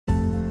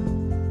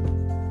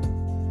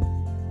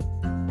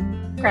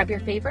Grab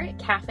your favorite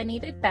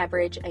caffeinated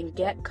beverage and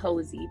get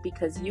cozy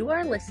because you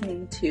are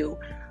listening to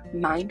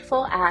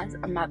Mindful as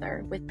a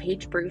Mother with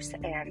Paige Bruce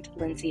and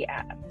Lindsay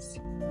Adams.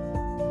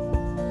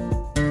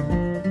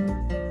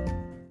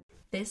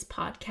 This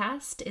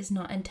podcast is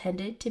not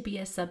intended to be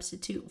a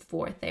substitute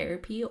for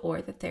therapy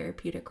or the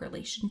therapeutic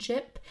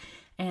relationship,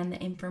 and the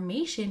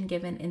information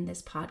given in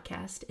this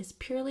podcast is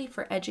purely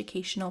for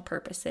educational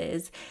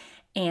purposes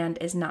and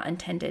is not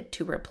intended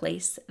to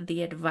replace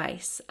the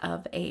advice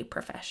of a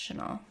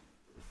professional.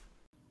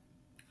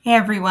 Hey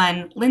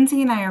everyone,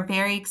 Lindsay and I are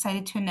very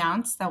excited to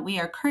announce that we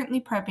are currently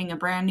prepping a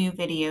brand new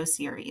video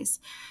series.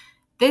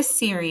 This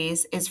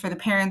series is for the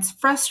parents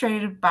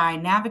frustrated by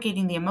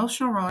navigating the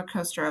emotional roller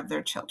coaster of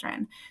their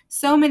children.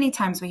 So many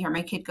times we hear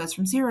my kid goes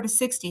from 0 to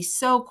 60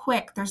 so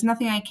quick, there's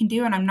nothing I can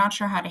do and I'm not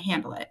sure how to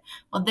handle it.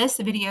 Well, this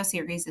video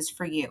series is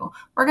for you.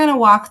 We're going to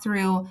walk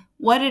through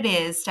what it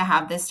is to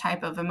have this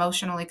type of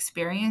emotional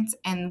experience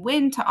and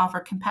when to offer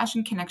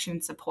compassion, connection,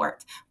 and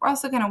support. We're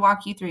also going to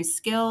walk you through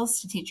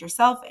skills to teach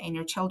yourself and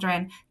your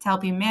children to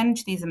help you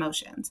manage these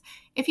emotions.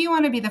 If you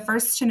want to be the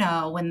first to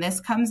know when this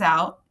comes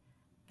out,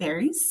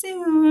 very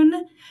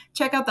soon,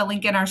 check out the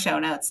link in our show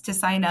notes to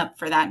sign up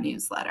for that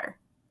newsletter.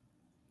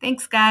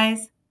 Thanks,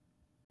 guys.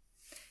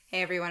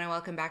 Hey, everyone, and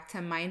welcome back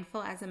to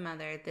Mindful as a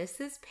Mother. This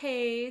is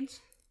Paige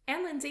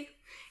And Lindsay.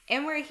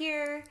 And we're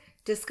here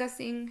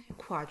discussing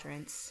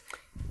quadrants.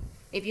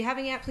 If you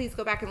haven't yet, please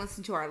go back and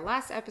listen to our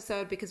last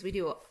episode because we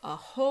do a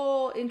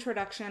whole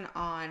introduction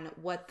on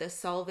what the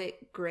Solve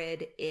It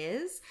grid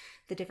is,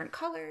 the different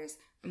colors,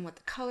 and what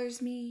the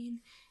colors mean,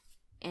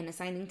 and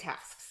assigning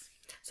tasks.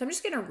 So I'm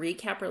just going to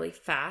recap really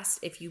fast.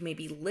 If you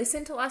maybe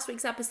listened to last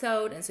week's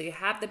episode and so you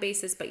have the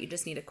basis, but you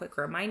just need a quick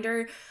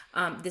reminder,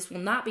 this will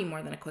not be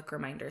more than a quick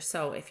reminder.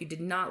 So if you did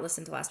not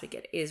listen to last week,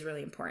 it is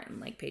really important,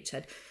 like Paige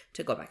said,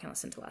 to go back and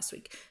listen to last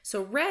week.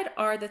 So red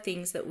are the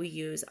things that we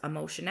use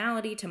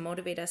emotionality to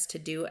motivate us to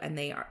do, and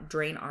they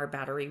drain our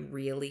battery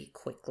really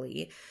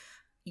quickly.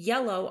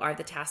 Yellow are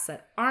the tasks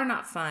that are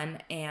not fun,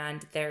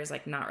 and there's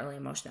like not really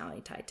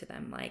emotionality tied to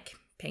them, like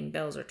paying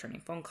bills,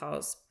 returning phone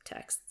calls,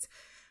 texts.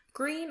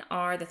 Green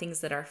are the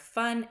things that are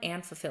fun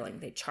and fulfilling.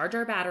 They charge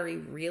our battery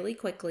really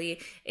quickly.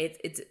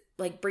 It's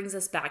like brings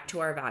us back to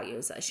our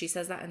values. She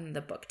says that in the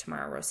book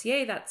Tamara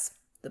Rossier. That's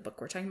the book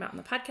we're talking about in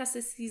the podcast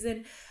this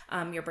season.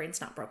 Your Brain's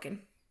Not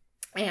Broken.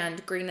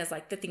 And green is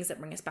like the things that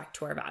bring us back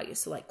to our values.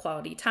 So like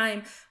quality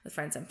time with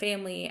friends and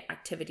family,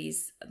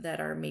 activities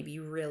that are maybe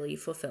really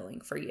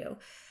fulfilling for you.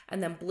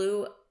 And then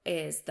blue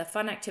is the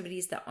fun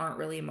activities that aren't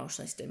really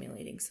emotionally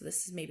stimulating. So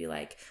this is maybe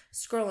like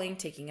scrolling,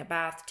 taking a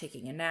bath,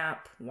 taking a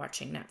nap,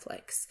 watching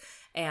Netflix.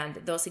 And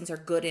those things are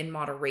good in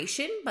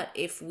moderation, but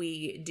if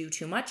we do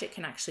too much, it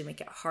can actually make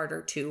it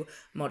harder to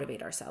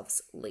motivate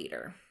ourselves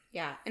later.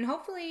 Yeah, and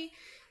hopefully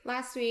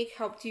last week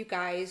helped you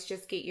guys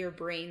just get your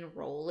brain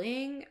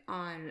rolling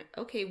on,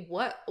 okay,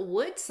 what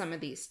would some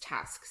of these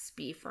tasks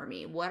be for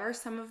me? What are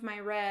some of my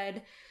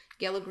red,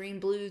 yellow, green,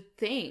 blue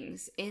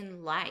things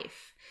in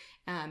life?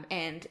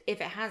 And if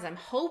it has, I'm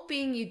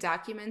hoping you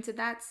documented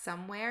that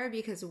somewhere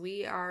because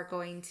we are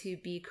going to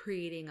be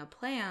creating a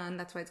plan.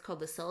 That's why it's called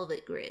the Solve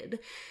It grid,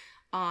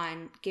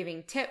 on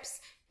giving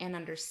tips and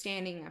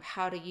understanding of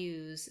how to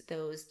use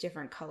those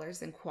different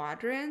colors and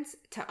quadrants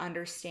to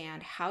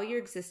understand how you're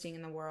existing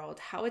in the world,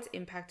 how it's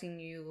impacting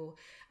you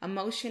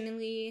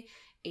emotionally,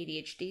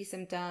 ADHD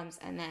symptoms,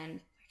 and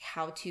then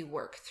how to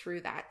work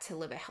through that to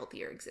live a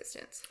healthier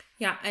existence.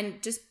 Yeah,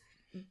 and just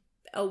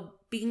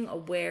being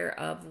aware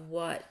of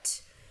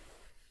what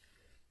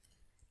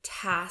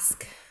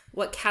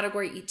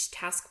category each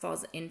task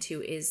falls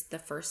into is the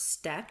first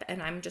step.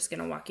 And I'm just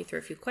going to walk you through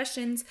a few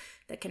questions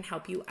that can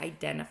help you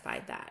identify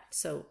that.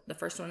 So the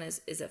first one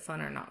is it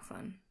fun or not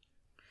fun?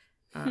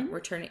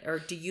 Returning, or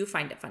do you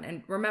find it fun?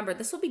 And remember,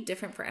 this will be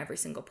different for every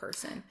single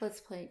person.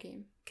 Let's play a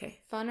game.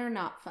 Okay. Fun or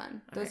not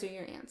fun? Those right. are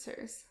your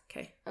answers.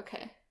 Okay.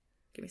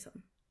 Give me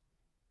something.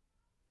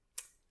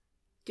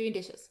 Doing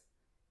dishes.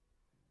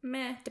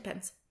 Meh,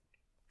 depends.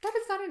 That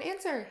is not an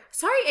answer.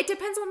 Sorry, it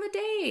depends on the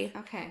day.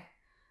 Okay.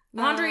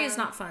 Laundry is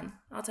not fun.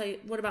 I'll tell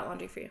you. What about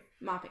laundry for you?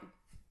 Mopping.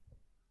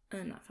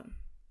 Not fun.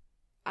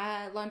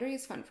 Laundry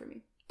is fun for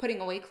me. Putting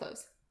away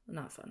clothes.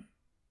 Not fun.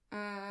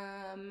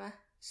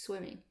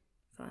 Swimming.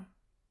 Fun.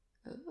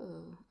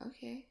 Oh,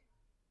 okay.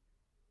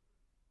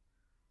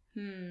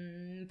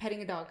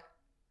 Petting a dog.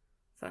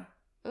 Fun.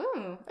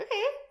 Oh,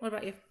 okay. What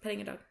about you?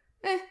 Petting a dog?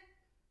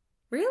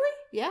 Really?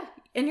 Yeah.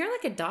 And you're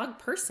like a dog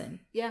person.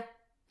 Yeah.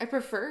 I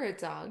prefer a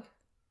dog.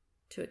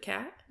 To a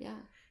cat? Yeah.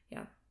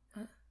 Yeah.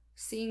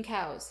 Seeing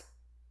cows.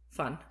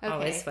 Fun. Okay.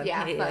 Always fun.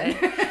 Yeah,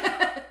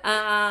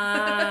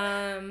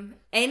 fun.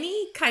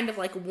 Any kind of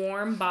like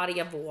warm body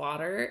of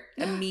water,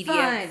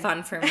 immediate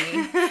fun for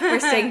me. We're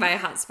staying by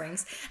hot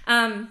springs.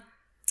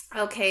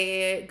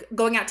 Okay,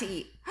 going out to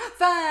eat.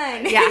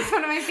 Fun. Yeah. It's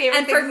one of my favorite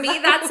and things. for me,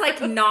 that's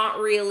like not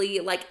really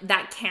like,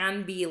 that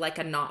can be like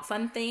a not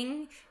fun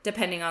thing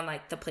depending on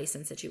like the place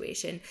and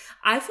situation.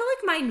 I feel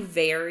like mine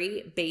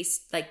vary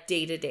based like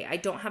day to day. I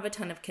don't have a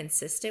ton of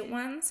consistent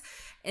ones.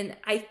 And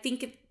I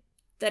think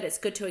that it's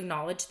good to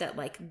acknowledge that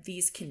like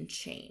these can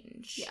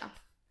change. Yeah.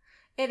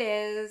 It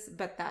is,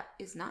 but that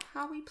is not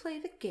how we play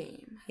the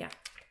game. Yeah.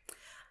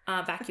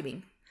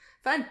 Vacuuming.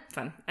 Fun.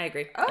 I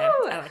agree.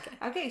 Oh, I like it.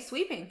 Okay,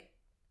 sweeping.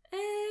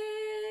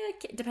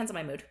 Depends on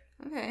my mood.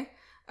 Okay.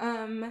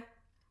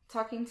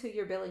 Talking to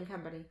your billing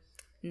company.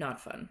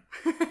 Not fun.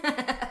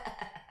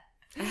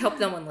 I hope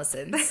no one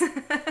listens.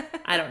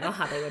 I don't know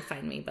how they would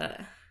find me,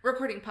 but...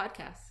 Recording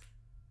podcasts.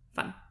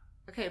 Fun.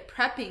 Okay,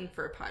 prepping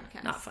for a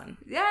podcast. Not fun.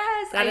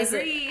 Yes, that I is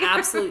agree. An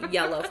absolute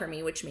yellow for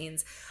me, which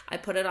means I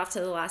put it off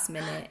to the last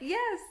minute.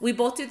 Yes. We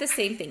both do the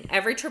same thing.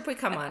 Every trip we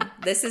come on,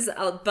 this is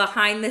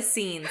behind the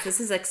scenes. This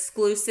is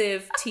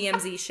exclusive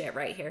TMZ shit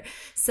right here.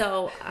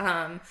 So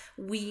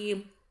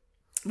we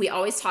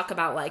always talk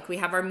about, like, we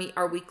have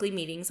our weekly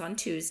meetings on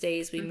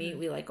Tuesdays. We meet,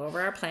 we like go over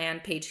our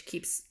plan. Paige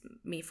keeps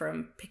me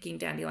from picking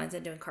dandelions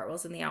and doing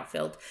cartwheels in the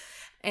outfield.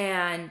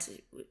 And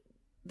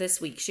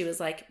this week she was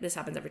like, this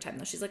happens every time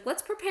though, she's like,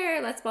 let's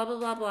prepare, let's blah blah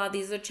blah blah,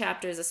 these are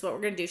chapters, this is what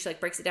we're gonna do. She like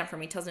breaks it down for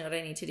me, tells me what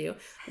I need to do.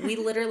 We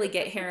literally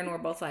get here and we're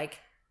both like,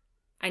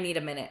 I need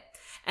a minute,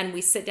 and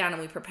we sit down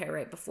and we prepare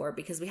right before,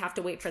 because we have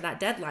to wait for that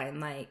deadline.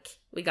 Like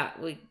we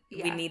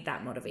need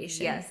that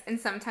motivation. Yes. And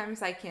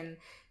sometimes I can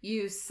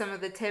use some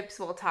of the tips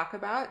we'll talk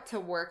about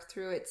to work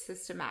through it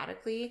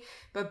systematically,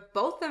 but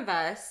both of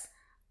us,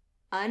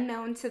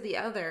 unknown to the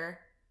other,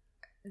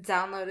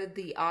 downloaded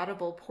the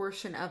Audible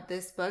portion of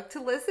this book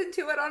to listen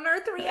to it on our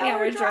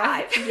 3-hour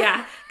drive.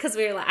 Yeah, because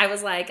I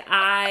was like,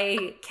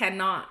 I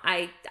cannot.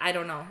 I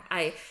don't know.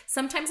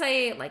 Sometimes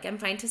I'm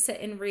fine to sit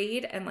and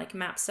read and like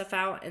map stuff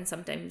out, and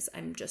sometimes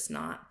I'm just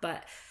not.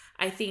 But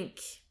I think,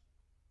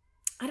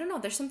 I don't know.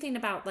 There's something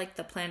about like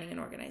the planning and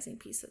organizing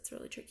piece that's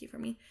really tricky for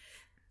me.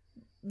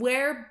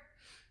 Where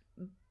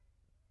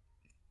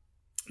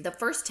the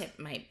first tip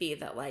might be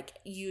that like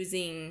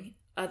using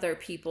other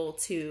people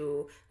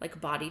to like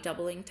body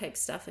doubling type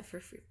stuff, if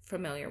you're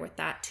familiar with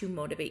that, to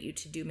motivate you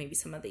to do maybe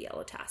some of the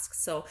yellow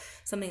tasks. So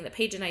something that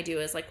Paige and I do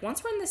is like,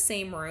 once we're in the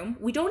same room,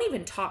 we don't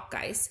even talk,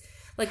 guys.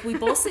 Like we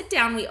both sit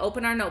down, we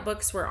open our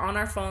notebooks, we're on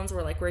our phones,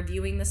 we're like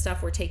reviewing the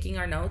stuff, we're taking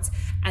our notes,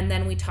 and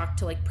then we talk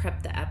to like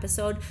prep the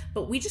episode.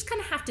 But we just kind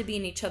of have to be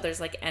in each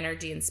other's like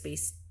energy and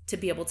space to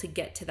be able to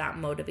get to that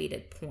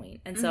motivated point.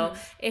 And so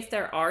if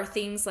there are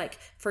things like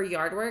for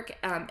yard work,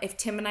 if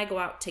Tim and I go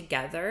out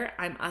together,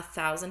 I'm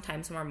 1,000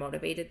 times more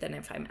motivated than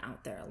if I'm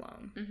out there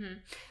alone. Mm-hmm.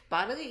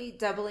 Body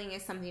doubling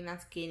is something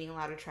that's gaining a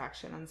lot of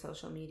traction on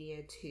social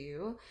media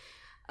too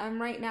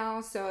right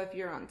now. So if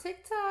you're on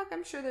TikTok,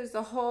 I'm sure there's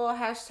a whole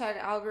hashtag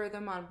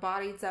algorithm on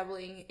body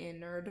doubling in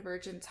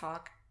neurodivergent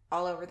talk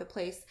all over the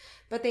place.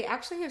 But they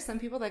actually have some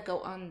people that go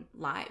on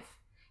live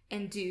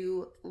and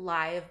do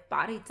live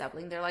body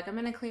doubling. They're like, I'm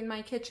going to clean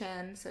my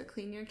kitchen, so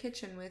clean your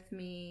kitchen with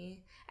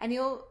me. And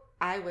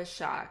I was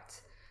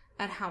shocked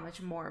at how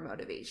much more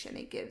motivation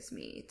it gives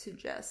me to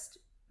just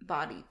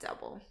body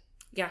double.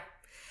 Yeah.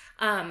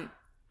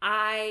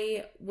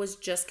 I was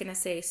just going to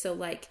say, so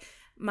like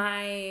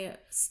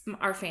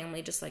our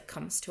family just like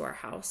comes to our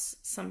house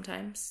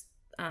sometimes.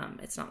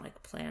 It's not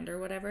like planned or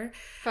whatever.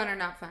 Fun or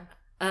not fun?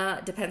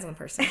 Depends on the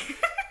person.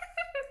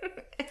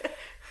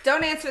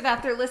 Don't answer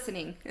that. They're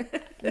listening.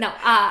 No,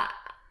 I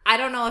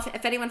don't know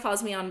if anyone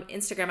follows me on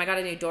Instagram. I got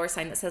a new door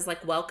sign that says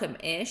like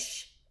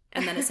welcome-ish.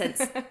 And then it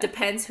says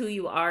depends who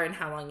you are and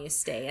how long you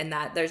stay. And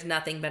that there's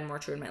nothing been more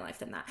true in my life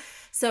than that.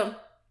 So,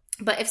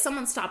 but if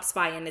someone stops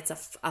by and it's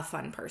a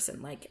fun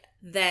person, like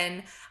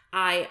then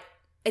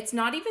it's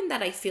not even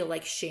that I feel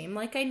like shame,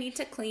 like I need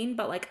to clean,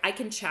 but like I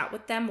can chat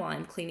with them while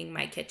I'm cleaning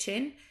my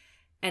kitchen.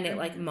 And it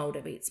like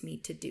motivates me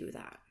to do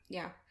that.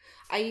 Yeah.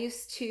 I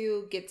used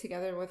to get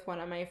together with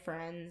one of my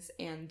friends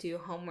and do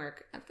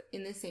homework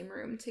in the same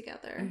room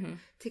together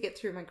to get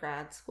through my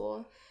grad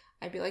school.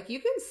 I'd be like, you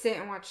can sit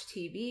and watch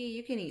TV,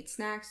 you can eat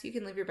snacks, you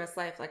can live your best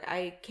life. Like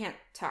I can't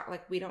talk,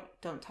 like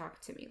don't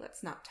talk to me.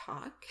 Let's not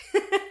talk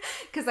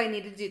because I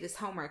need to do this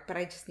homework, but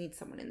I just need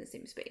someone in the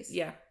same space.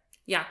 Yeah.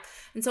 Yeah.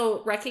 And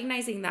so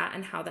recognizing that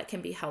and how that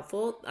can be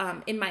helpful.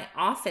 In my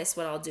office,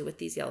 what I'll do with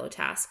these yellow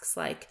tasks,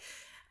 like,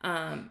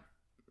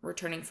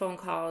 returning phone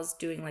calls,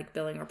 doing like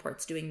billing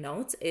reports, doing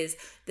notes,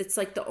 it's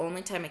like the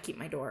only time I keep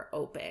my door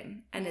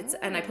open. And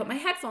and I put my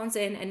headphones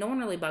in and no one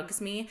really bugs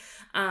me.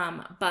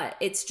 But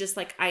it's just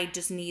like, I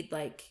just need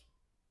like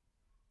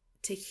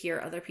to hear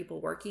other people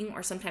working,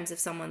 or sometimes if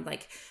someone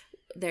like,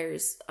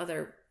 there's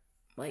other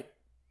like,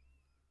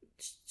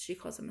 she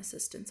calls them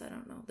assistants. I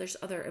don't know. There's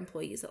other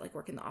employees that like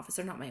work in the office.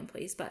 They're not my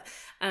employees, but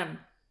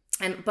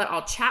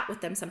I'll chat with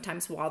them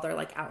sometimes while they're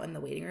like out in the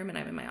waiting room and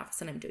I'm in my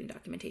office and I'm doing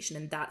documentation,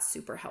 and that's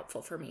super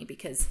helpful for me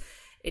because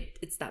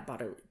it's that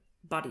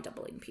body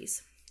doubling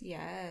piece.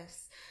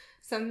 Yes.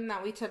 Something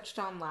that we touched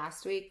on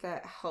last week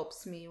that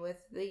helps me with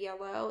the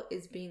yellow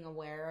is being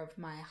aware of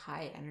my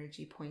high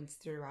energy points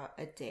throughout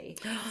a day.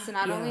 So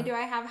not only do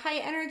I have high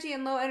energy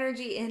and low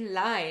energy in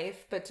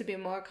life, but to be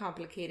more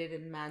complicated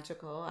and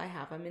magical, I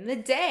have them in the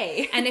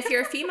day. And if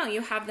you're a female,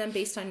 you have them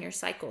based on your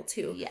cycle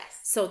too.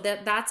 Yes. So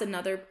that's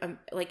another,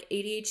 like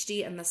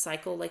ADHD and the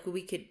cycle, like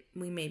we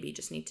maybe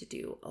just need to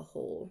do a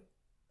whole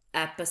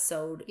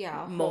episode,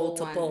 Yeah,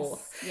 multiple,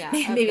 ones. Yeah,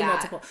 maybe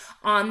multiple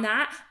on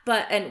that.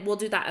 And we'll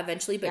do that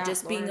eventually. But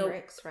just Lauren being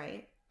Ricks,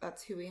 right?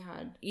 That's who we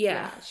had.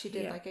 Yeah. She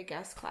did like a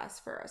guest class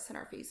for us in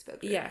our Facebook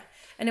group. Yeah.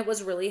 And it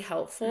was really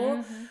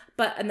helpful.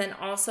 And then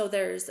also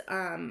there's,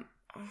 I'll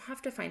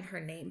have to find her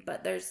name,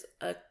 but there's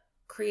a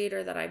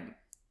creator that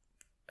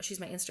she's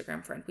my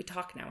Instagram friend. We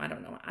talk now. I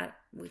don't know.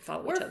 We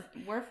follow each other.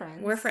 We're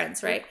friends. We're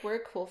friends, right? We're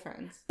cool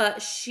friends.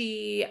 But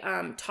she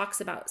talks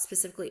about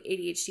specifically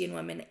ADHD in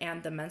women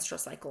and the menstrual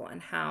cycle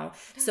and how,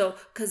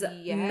 because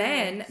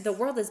men, the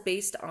world is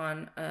based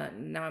on,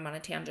 now I'm on a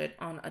tangent,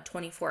 on a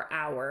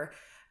 24-hour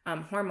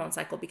hormone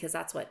cycle, because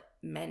that's what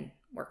men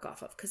work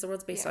off of, because the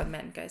world's based on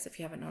men, guys, if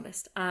you haven't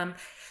noticed.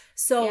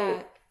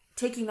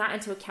 Taking that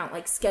into account,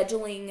 like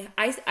scheduling,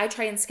 I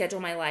try and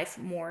schedule my life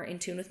more in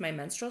tune with my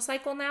menstrual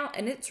cycle now,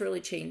 and it's really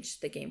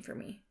changed the game for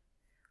me,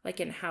 like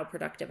in how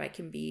productive I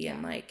can be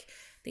and like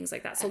things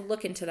like that. So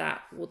look into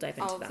that. We'll dive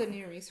into that. All the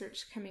new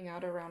research coming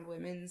out around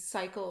women's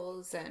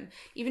cycles, and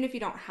even if you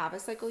don't have a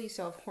cycle, you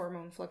still have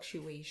hormone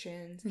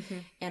fluctuations.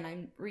 And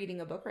I'm reading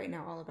a book right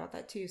now all about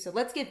that too. So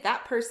let's get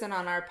that person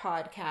on our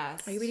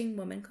podcast. Are you reading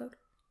Woman Code?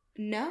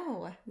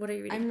 No. What are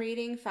you reading? I'm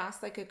reading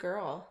Fast Like a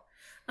Girl.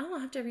 Oh, I'll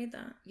have to read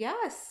that.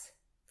 Yes.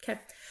 Okay.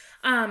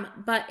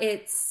 But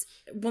it's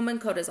Woman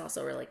Code is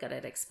also really good.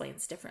 It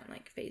explains different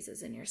like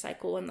phases in your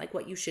cycle and like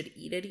what you should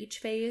eat at each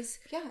phase.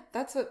 Yeah,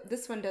 that's what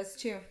this one does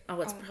too. Oh,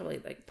 it's probably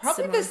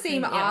the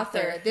same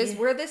author.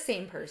 We're the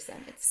same person.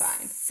 It's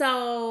fine.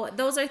 So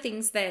those are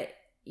things that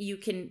you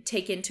can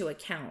take into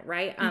account,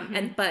 right?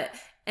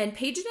 And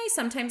Paige and I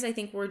sometimes, I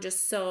think we're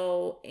just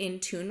so in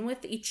tune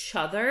with each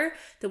other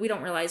that we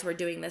don't realize we're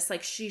doing this.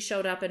 Like she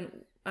showed up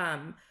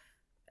and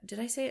did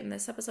I say it in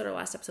this episode or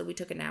last episode? We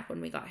took a nap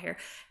when we got here.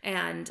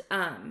 And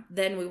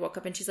then we woke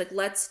up and she's like,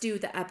 let's do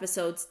the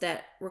episodes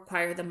that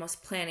require the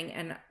most planning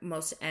and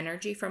most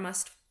energy from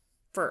us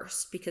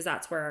first, because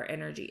that's where our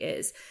energy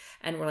is.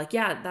 And we're like,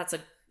 yeah, that's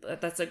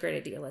a great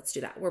idea. Let's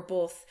do that. We're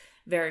both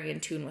very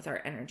in tune with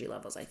our energy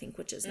levels, I think,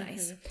 which is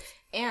nice.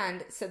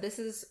 And so this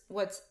is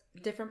what's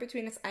different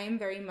between us. I am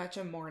very much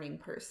a morning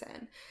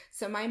person.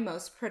 So my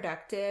most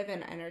productive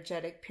and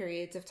energetic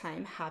periods of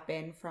time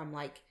happen from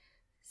like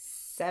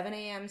 7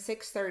 a.m.,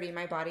 6:30,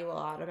 my body will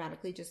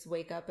automatically just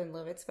wake up and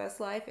live its best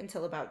life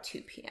until about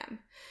 2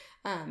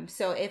 p.m.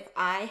 So if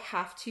I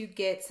have to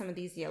get some of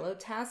these yellow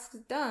tasks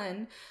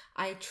done,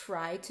 I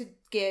try to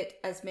get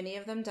as many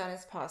of them done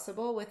as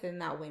possible within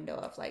that window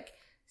of like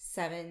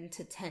 7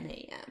 to 10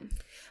 a.m.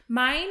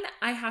 Mine,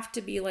 I have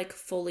to be like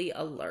fully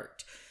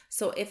alert.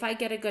 So if I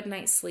get a good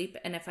night's sleep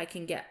and if I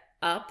can get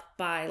up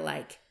by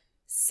like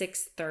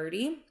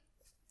 6:30,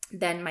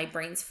 then my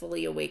brain's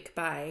fully awake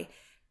by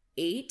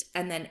 8,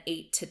 and then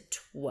 8 to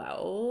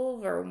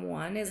 12 or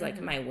 1 is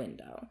like my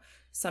window.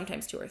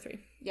 Sometimes 2 or 3.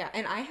 Yeah,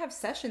 and I have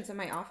sessions in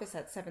my office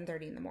at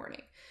 7:30 in the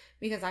morning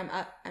because I'm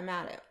up, I'm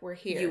at it. We're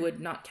here. You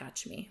would not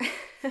catch me.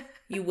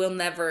 You will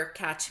never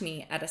catch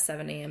me at a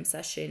 7 a.m.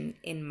 session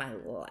in my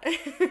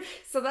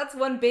life. So that's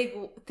one big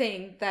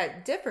thing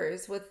that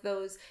differs with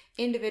those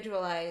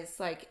individualized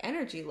like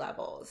energy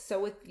levels.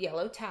 So with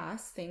yellow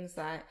tasks, things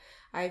that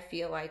I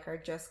feel like are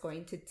just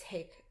going to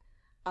take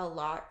a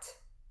lot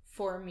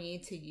for me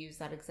to use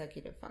that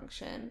executive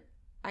function,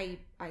 I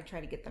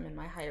try to get them in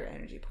my higher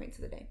energy points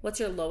of the day. What's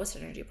your lowest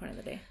energy point of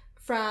the day?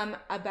 From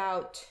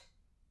about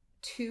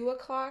 2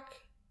 o'clock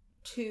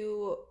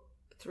to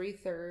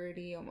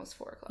 3:30, almost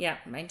 4 o'clock. Yeah,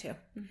 mine too.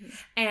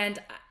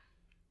 And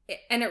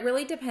it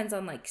really depends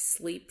on like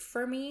sleep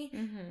for me.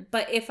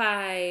 But if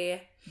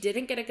I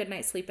didn't get a good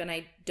night's sleep and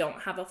I don't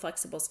have a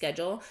flexible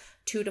schedule,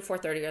 2 to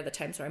 4:30 are the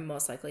times where I'm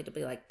most likely to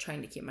be like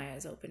trying to keep my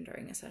eyes open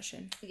during a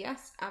session.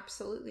 Yes,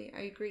 absolutely.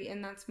 I agree.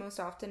 And that's most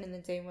often in the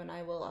day when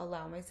I will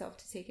allow myself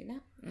to take a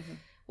nap,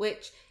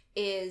 which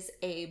is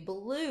a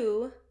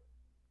blue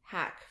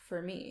hack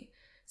for me.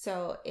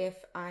 So if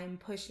I'm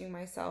pushing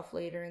myself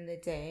later in the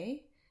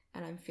day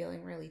and I'm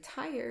feeling really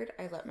tired,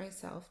 I let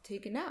myself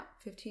take a nap,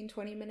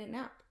 15-20 minute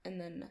nap, and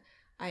then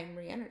I'm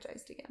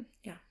re-energized again.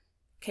 Yeah.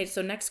 Okay,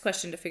 so next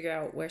question to figure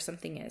out where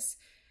something is.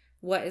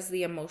 What is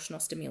the emotional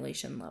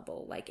stimulation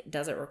level? Like,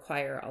 does it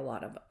require a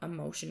lot of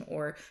emotion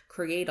or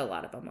create a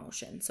lot of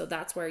emotion? So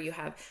that's where you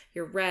have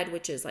your red,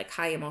 which is like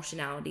high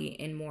emotionality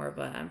in more of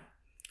a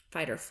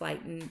fight or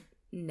flight,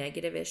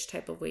 negative-ish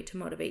type of way to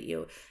motivate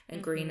you.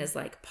 And green is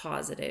like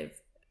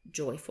positive,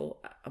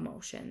 joyful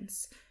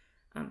emotions,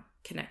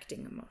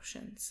 connecting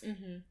emotions.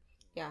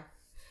 Yeah.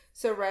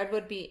 So red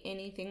would be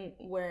anything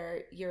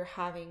where you're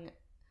having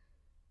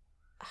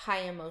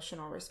high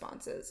emotional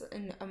responses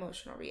and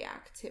emotional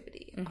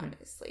reactivity,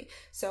 honestly.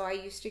 So I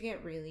used to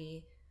get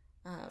really,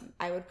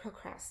 I would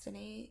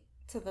procrastinate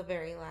to the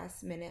very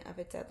last minute of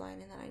a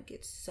deadline, and then I'd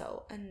get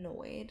so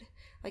annoyed,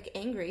 like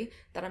angry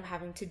that I'm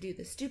having to do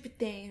the stupid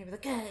thing. And I'd be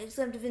like, God, I just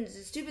have to finish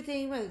this stupid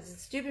thing. What is it,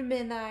 stupid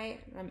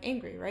midnight? And I'm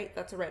angry, right?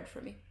 That's a red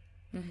for me.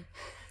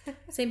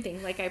 Same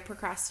thing. Like I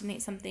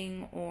procrastinate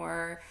something,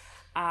 or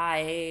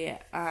I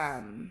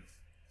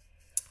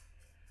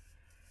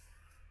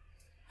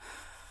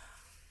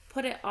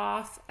put it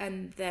off,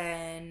 and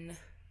then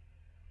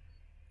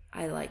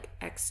I like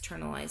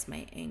externalize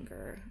my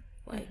anger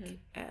like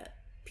at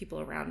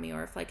people around me,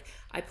 or if like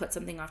I put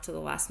something off to the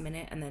last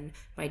minute and then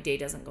my day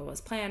doesn't go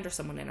as planned or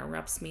someone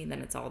interrupts me,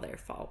 then it's all their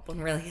fault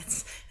when really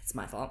it's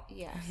my fault.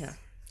 Yes. Yeah.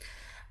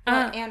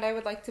 And I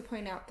would like to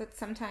point out that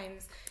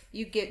sometimes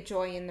you get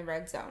joy in the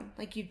red zone.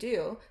 Like you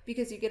do,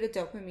 because you get a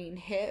dopamine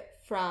hit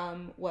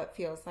from what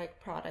feels like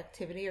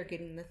productivity or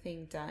getting the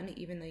thing done,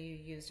 even though you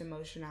used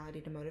emotionality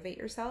to motivate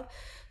yourself.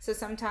 So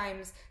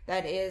sometimes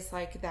that is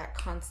like that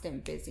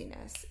constant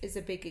busyness is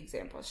a big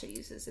example she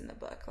uses in the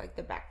book, like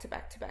the back to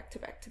back to back to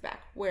back to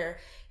back, where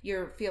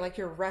you feel like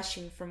you're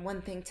rushing from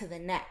one thing to the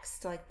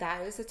next. Like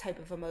that is a type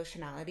of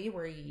emotionality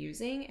where you're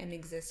using and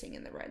existing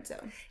in the red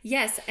zone.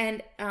 Yes,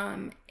 and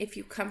if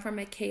you come from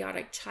a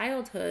chaotic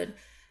childhood,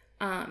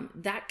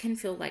 that can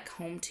feel like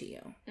home to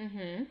you.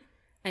 Mm-hmm.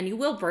 And you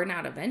will burn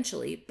out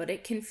eventually, but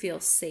it can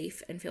feel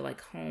safe and feel like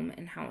home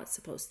and how it's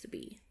supposed to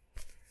be.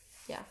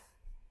 Yeah.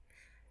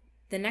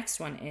 The next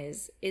one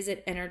is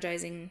it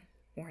energizing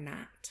or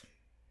not?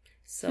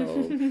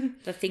 So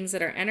the things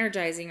that are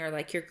energizing are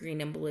like your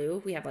green and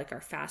blue. We have like our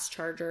fast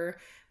charger,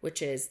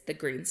 which is the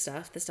green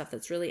stuff, the stuff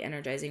that's really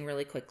energizing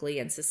really quickly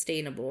and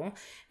sustainable.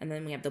 And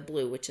then we have the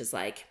blue, which is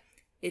like,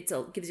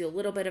 gives you a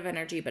little bit of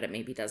energy, but it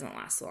maybe doesn't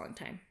last a long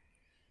time.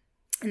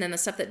 And then the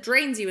stuff that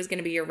drains you is going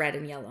to be your red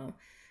and yellow.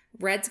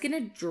 Red's going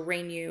to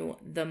drain you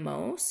the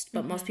most,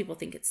 but most people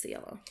think it's the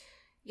yellow.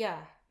 Yeah,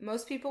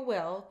 most people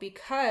will,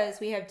 because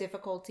we have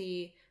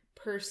difficulty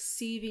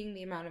perceiving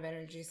the amount of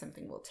energy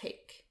something will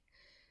take.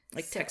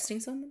 Like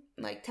texting someone?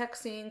 Like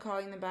texting,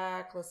 calling them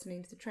back,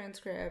 listening to the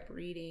transcript,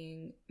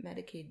 reading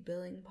Medicaid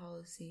billing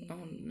policy.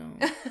 Oh, no.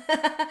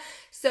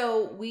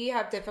 So we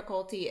have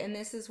difficulty, and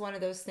this is one of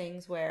those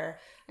things where,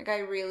 like, I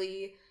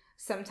really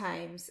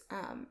sometimes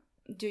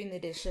doing the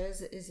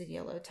dishes is a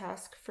yellow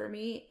task for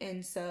me.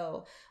 And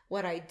so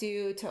what I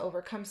do to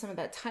overcome some of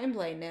that time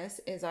blindness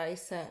is I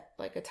set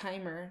like a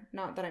timer,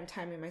 not that I'm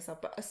timing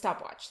myself, but a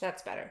stopwatch.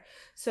 That's better.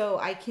 So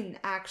I can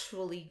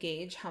actually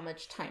gauge how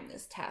much time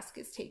this task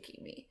is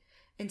taking me.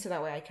 And so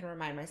that way I can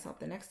remind myself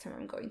the next time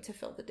I'm going to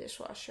fill the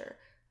dishwasher,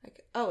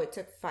 like, oh, it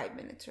took 5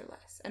 minutes or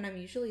less. And I'm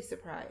usually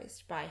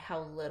surprised by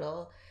how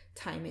little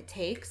time it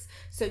takes.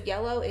 So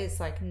yellow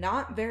is like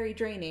not very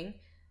draining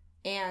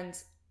and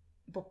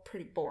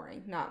pretty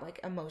boring, not like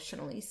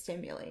emotionally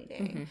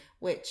stimulating,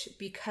 which,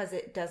 because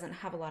it doesn't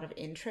have a lot of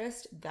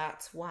interest,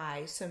 that's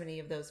why so many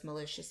of those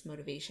malicious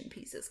motivation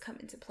pieces come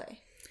into play.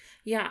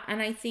 Yeah,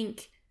 and I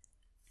think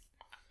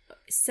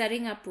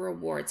setting up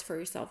rewards for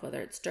yourself,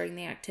 whether it's during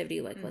the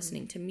activity, like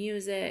listening to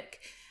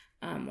music,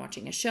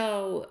 watching a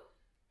show,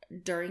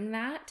 during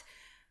that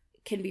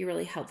can be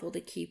really helpful to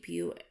keep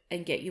you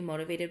and get you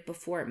motivated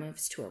before it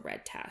moves to a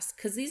red task.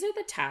 Because these are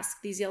the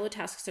tasks, these yellow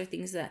tasks are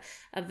things that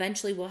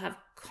eventually will have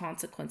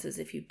consequences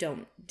if you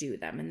don't do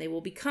them, and they will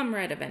become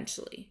red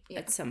eventually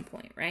at some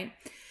point, right?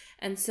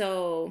 And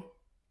so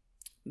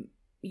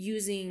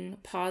using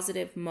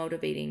positive,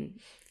 motivating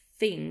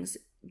things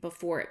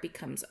before it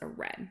becomes a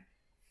red.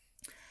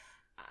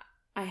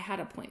 I had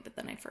a point, but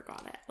then I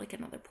forgot it, like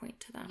another point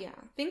to that. Yeah.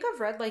 Think of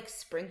red like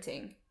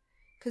sprinting.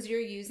 Because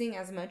you're using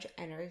as much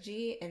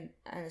energy in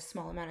a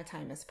small amount of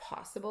time as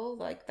possible.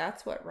 Like,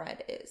 that's what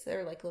red is.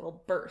 They're like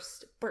little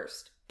burst.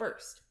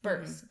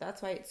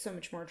 That's why it's so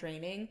much more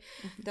draining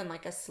than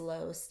like a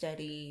slow,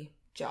 steady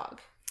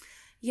jog.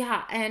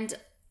 Yeah, and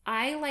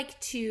I like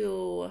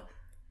to,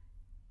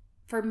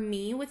 for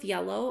me with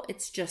yellow,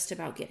 it's just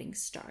about getting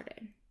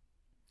started.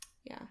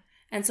 Yeah.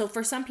 And so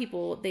for some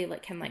people, they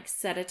can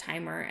set a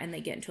timer and they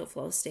get into a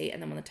flow state.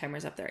 And then when the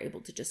timer's up, they're able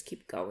to just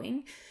keep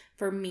going.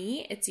 For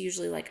me, it's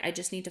usually like, I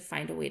just need to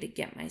find a way to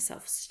get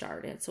myself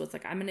started. So it's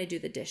like, I'm going to do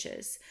the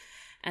dishes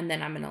and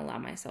then I'm going to allow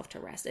myself to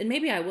rest. And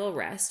maybe I will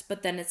rest,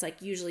 but then it's like,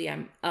 usually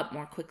I'm up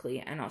more quickly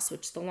and I'll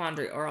switch the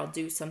laundry or I'll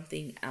do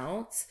something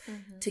else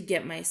to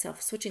get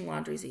myself. Switching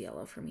laundry is a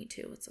yellow for me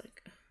too. It's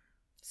like.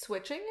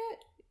 Switching it?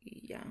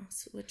 Yeah.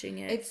 Switching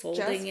it, it's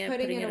folding it,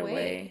 putting it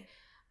away.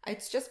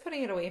 It's just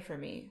putting it away for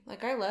me.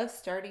 Like, I love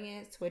starting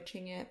it,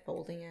 switching it,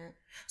 folding it.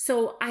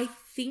 So I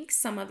think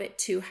some of it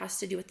too has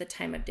to do with the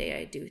time of day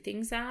I do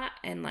things at,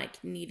 and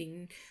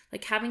needing,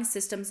 having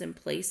systems in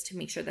place to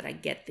make sure that I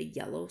get the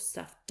yellow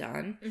stuff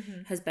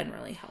done has been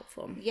really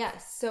helpful.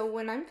 Yes. So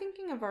when I'm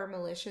thinking of our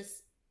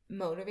malicious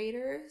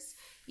motivators,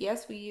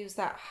 yes, we use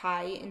that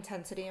high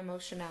intensity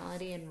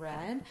emotionality in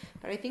red,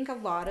 but I think a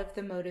lot of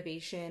the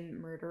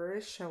motivation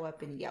murderers show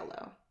up in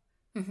yellow.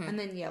 And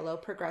then yellow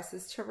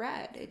progresses to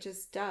red. It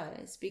just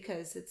does,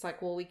 because it's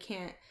like, well,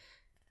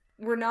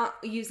 we're not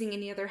using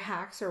any other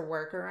hacks or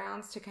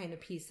workarounds to kind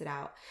of piece it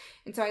out.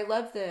 And so I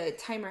love the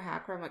timer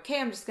hack where I'm like, okay,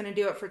 I'm just going to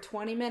do it for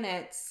 20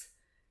 minutes.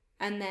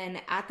 And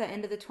then at the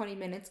end of the 20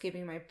 minutes,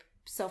 giving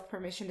myself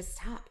permission to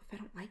stop if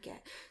I don't like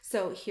it.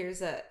 So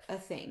here's a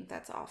thing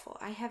that's awful.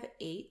 I have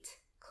 8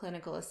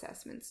 clinical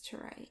assessments to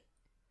write.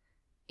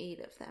 8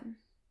 of them.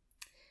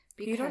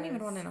 You don't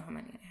even want to know how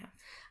many I have.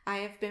 I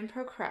have been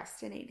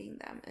procrastinating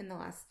them in the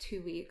last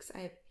 2 weeks. I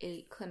have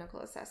 8 clinical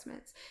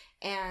assessments,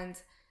 and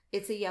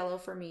it's a yellow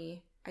for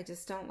me I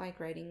just don't like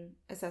writing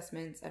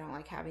assessments. I don't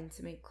like having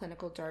to make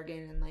clinical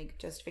jargon and like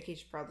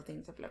justification for all the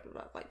things, blah, blah,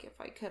 blah. Like if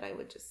I could, I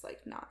would just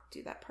like not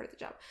do that part of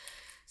the job.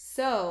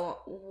 So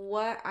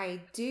what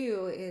I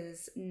do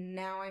is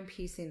now I'm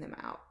piecing them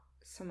out.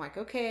 So I'm like,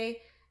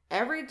 okay,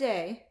 every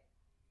day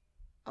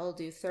I'll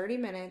do 30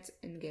 minutes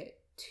and get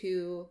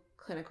 2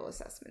 clinical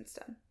assessments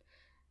done.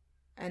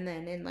 And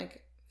then in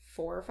like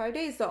 4 or 5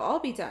 days, they'll all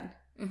be done.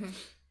 Mm-hmm.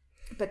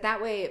 But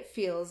that way it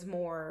feels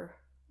more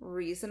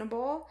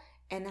reasonable.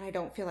 And then I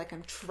don't feel like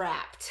I'm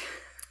trapped.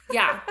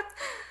 Yeah.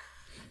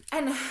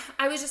 And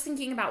I was just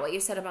thinking about what you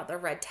said about the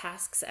red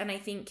tasks. And I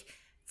think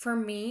for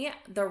me,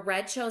 the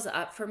red shows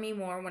up for me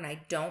more when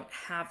I don't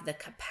have the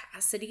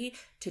capacity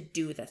to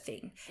do the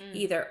thing.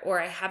 Either,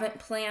 or I haven't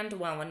planned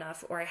well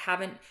enough, or I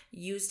haven't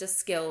used a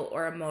skill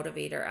or a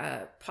motivator,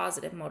 a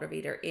positive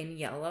motivator in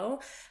yellow.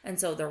 And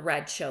so the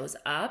red shows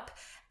up.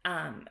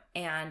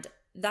 And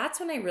that's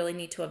when I really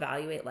need to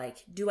evaluate,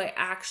 like, do I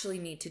actually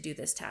need to do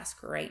this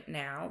task right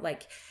now?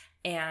 Like,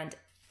 and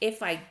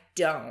if I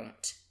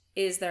don't,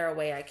 is there a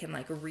way I can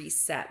like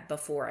reset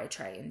before I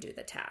try and do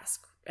the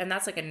task? And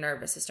that's like a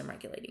nervous system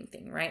regulating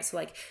thing, right? So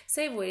like,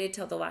 say I've waited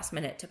till the last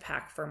minute to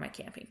pack for my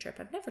camping trip.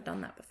 I've never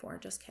done that before,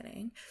 just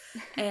kidding.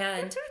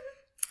 And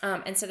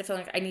instead of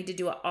feeling like I need to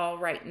do it all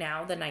right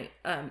now, the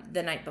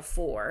night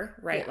before,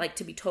 right? Yeah. Like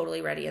to be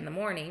totally ready in the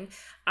morning,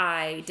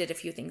 I did a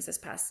few things this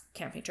past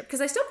camping trip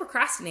because I still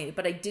procrastinated,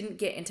 but I didn't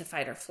get into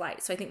fight or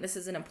flight. So I think this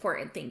is an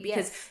important thing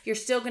because you're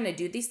still going to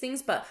do these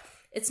things, but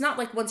it's not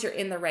like once you're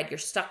in the red, you're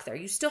stuck there.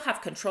 You still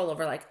have control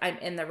over like, I'm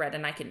in the red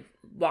and I can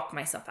walk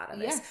myself out of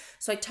this. Yeah.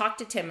 So I talked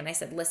to Tim and I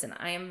said, listen,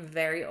 I am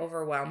very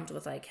overwhelmed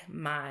with like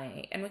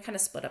and we kind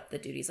of split up the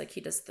duties. Like he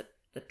does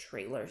the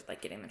trailer,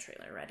 like getting the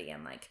trailer ready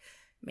and like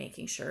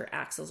making sure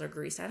axles are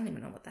greased. I don't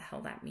even know what the hell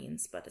that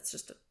means, but it's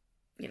just,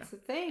 it's a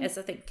thing. It's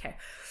a thing. Okay.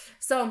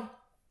 So I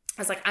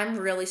was like, I'm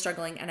really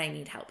struggling and I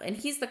need help. And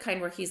he's the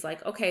kind where he's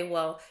like, okay,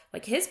 well,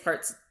 like his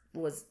parts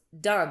was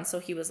done. So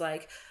he was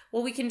like,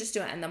 well, we can just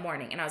do it in the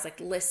morning. And I was like,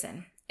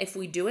 listen, if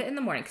we do it in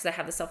the morning, because I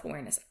have the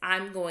self-awareness,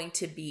 I'm going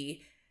to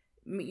be,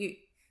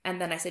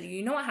 and then I said,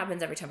 you know what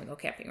happens every time we go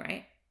camping,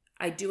 right?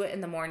 I do it in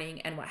the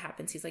morning, and what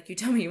happens? He's like, you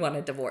tell me you want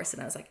a divorce.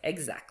 And I was like,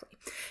 exactly.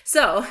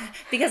 So,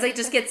 because I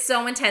just get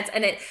so intense,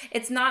 and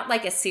it's not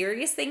like a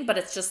serious thing, but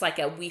it's just like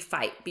we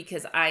fight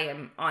because I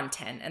am on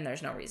 10 and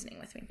there's no reasoning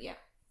with me. Yeah.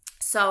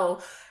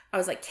 So I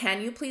was like,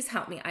 can you please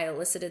help me? I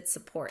elicited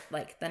support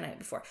like the night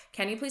before.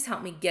 Can you please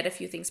help me get a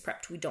few things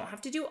prepped? We don't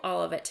have to do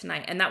all of it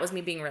tonight. And that was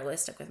me being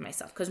realistic with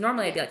myself. Because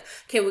normally I'd be like,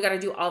 okay, we got to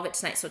do all of it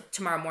tonight so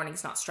tomorrow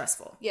morning's not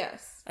stressful.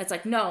 Yes. It's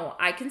like, no,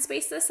 I can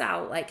space this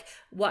out. Like,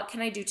 what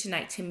can I do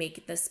tonight to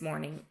make this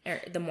morning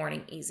or the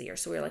morning easier?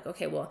 So we were like,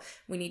 okay, well,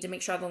 we need to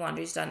make sure all the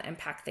laundry's done and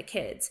pack the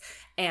kids.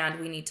 And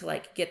we need to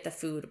like get the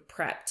food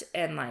prepped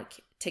and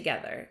like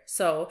together.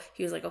 So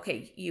he was like,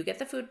 okay, you get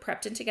the food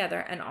prepped and together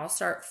and I'll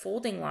start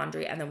folding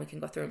laundry and then we can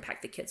go through and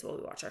pack the kids while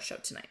we watch our show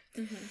tonight.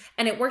 Mm-hmm.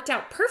 And it worked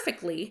out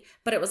perfectly,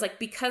 but it was like,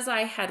 because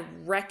I had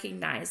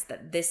recognized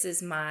that this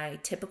is my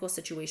typical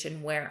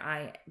situation where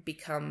I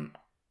become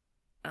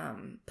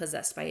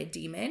possessed by a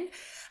demon,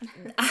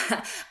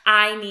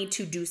 I need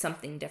to do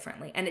something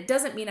differently. And it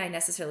doesn't mean I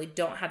necessarily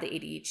don't have the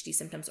ADHD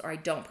symptoms or I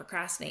don't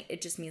procrastinate.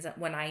 It just means that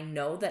when I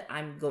know that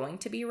I'm going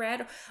to be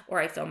red or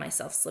I feel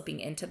myself slipping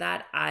into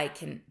that, I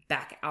can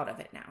back out of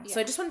it now. Yeah. So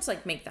I just wanted to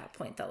like make that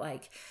point that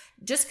like,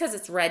 just because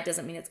it's red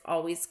doesn't mean it's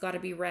always got to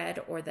be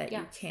red or that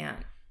you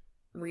can't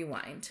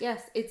rewind.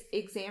 Yes, it's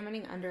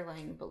examining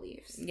underlying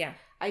beliefs. Yeah.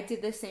 I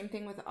did the same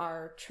thing with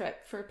our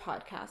trip for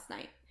podcast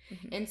night.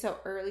 Mm-hmm. And so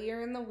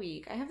earlier in the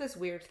week, I have this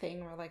weird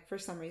thing where, like, for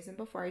some reason,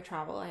 before I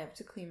travel, I have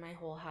to clean my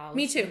whole house.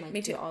 Me too. And, like,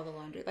 Me too. Do all the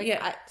laundry.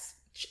 Like,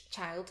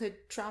 childhood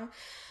trauma.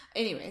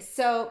 Anyway,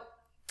 so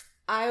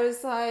I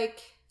was like,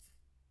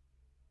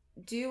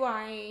 do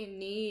I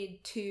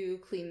need to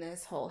clean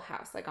this whole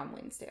house? Like, on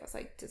Wednesday, I was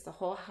like, does the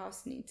whole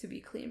house need to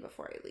be cleaned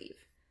before I leave?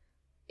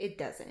 It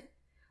doesn't.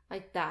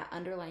 Like, that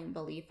underlying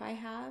belief I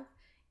have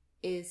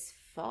is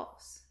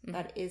false. Mm-hmm.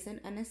 That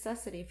isn't a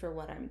necessity for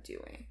what I'm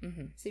doing.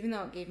 Mm-hmm. So even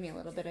though it gave me a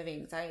little bit of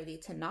anxiety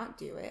to not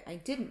do it, I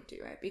didn't do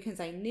it because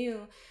I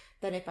knew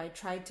that if I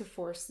tried to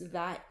force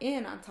that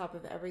in on top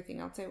of everything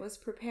else I was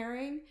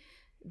preparing,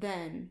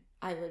 then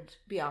I would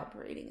be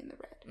operating in the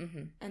red.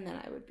 Mm-hmm. And then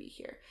I would be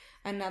here.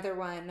 Another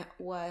one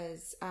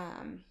was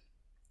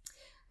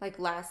like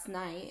last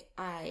night,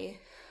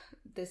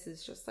 this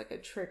is just like a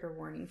trigger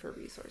warning for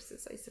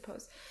resources, I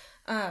suppose.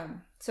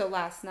 So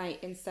last night,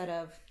 instead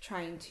of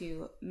trying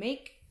to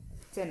make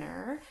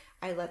dinner,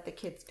 I let the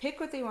kids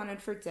pick what they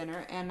wanted for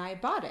dinner and I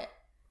bought it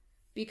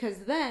because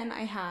then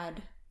I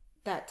had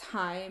that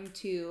time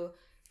to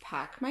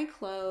pack my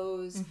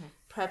clothes, mm-hmm.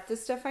 prep the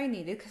stuff I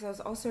needed because I was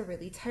also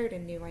really tired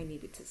and knew I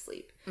needed to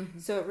sleep. Mm-hmm.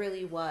 So it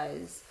really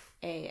was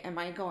am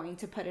I going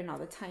to put in all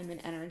the time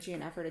and energy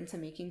and effort into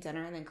making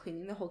dinner and then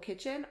cleaning the whole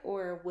kitchen,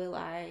 or will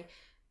I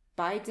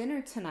buy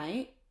dinner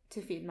tonight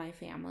to feed my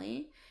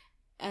family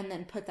and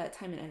then put that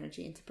time and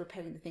energy into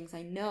preparing the things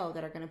I know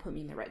that are going to put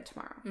me in the red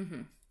tomorrow?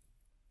 Mm-hmm.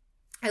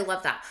 I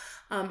love that.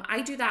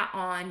 I do that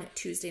on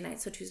Tuesday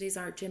night. So Tuesdays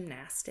are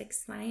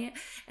gymnastics night.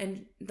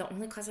 And the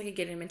only class I could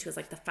get him into is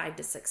like the 5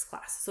 to 6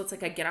 class. So it's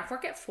like I get off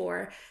work at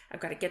 4. I've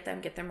got to get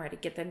them ready,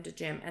 get them to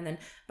gym. And then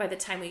by the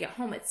time we get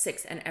home, it's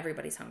 6 and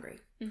everybody's hungry.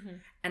 Mm-hmm.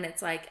 And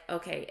it's like,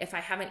 okay, if I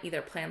haven't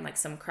either planned like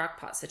some crock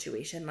pot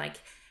situation,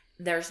 like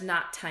there's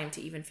not time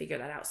to even figure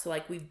that out. So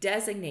like we've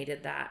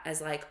designated that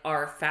as like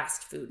our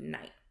fast food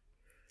night.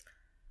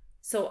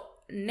 So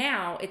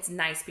now it's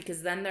nice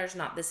because then there's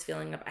not this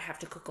feeling of I have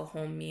to cook a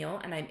whole meal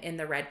and I'm in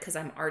the red because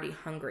I'm already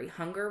hungry.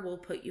 Hunger will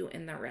put you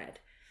in the red.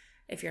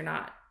 If you're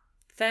not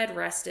fed,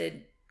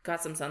 rested,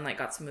 got some sunlight,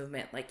 got some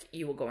movement, like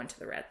you will go into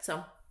the red.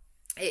 So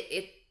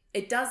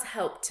it does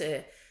help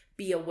to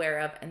be aware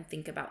of and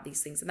think about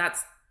these things. And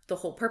that's the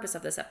whole purpose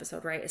of this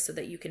episode, right? Is so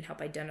that you can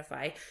help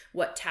identify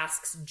what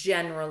tasks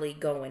generally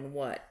go in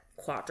what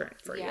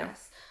quadrant for you.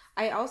 Yes.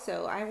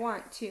 I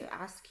want to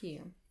ask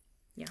you.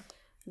 Yeah.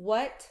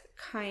 What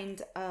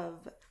kind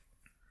of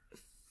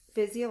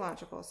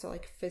physiological, so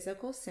like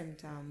physical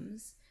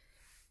symptoms,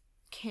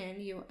 can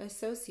you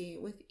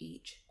associate with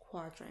each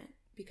quadrant?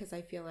 Because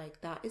I feel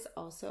like that is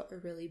also a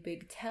really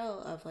big tell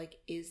of like,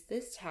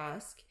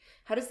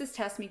 how does this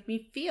task make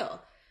me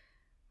feel?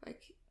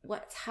 Like,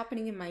 what's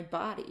happening in my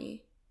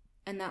body?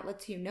 And that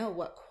lets you know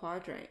what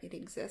quadrant it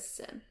exists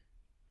in.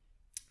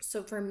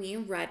 So for me,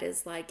 red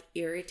is like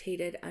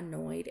irritated,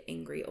 annoyed,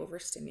 angry,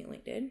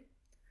 overstimulated.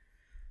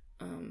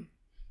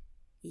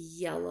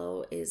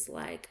 Yellow is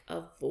like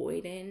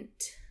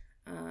avoidant,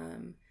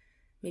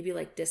 maybe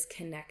like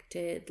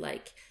disconnected,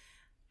 like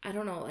I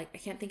don't know, like I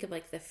can't think of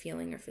like the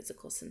feeling or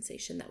physical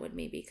sensation that would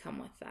maybe come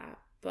with that.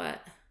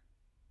 But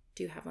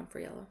do you have one for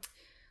yellow?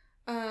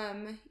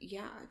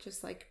 Yeah,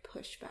 just like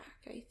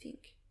pushback, I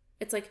think.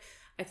 It's like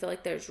I feel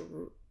like there's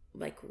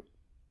like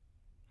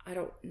I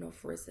don't know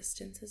if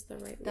resistance is the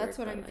right word. That's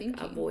what I'm like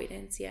thinking.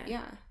 Avoidance, yeah.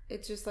 Yeah,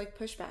 it's just like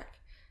pushback.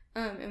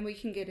 And we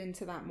can get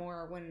into that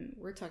more when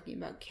we're talking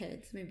about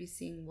kids, maybe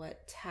seeing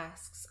what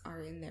tasks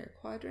are in their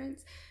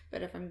quadrants.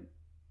 But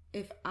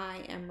if I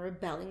am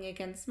rebelling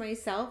against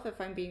myself, if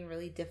I'm being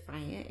really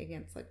defiant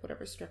against like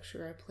whatever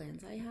structure or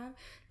plans I have,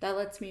 that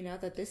lets me know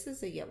that this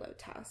is a yellow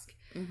task.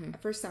 Mm-hmm.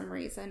 For some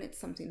reason, it's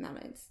something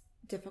that it's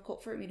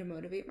difficult for me to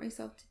motivate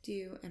myself to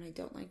do, and I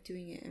don't like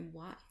doing it. And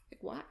why?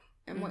 Like why?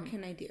 And mm-hmm. what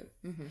can I do?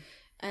 Mm-hmm.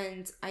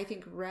 And I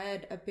think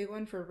red, a big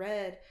one for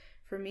red,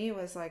 for me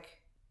was like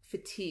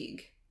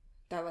fatigue.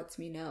 That lets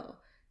me know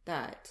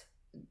that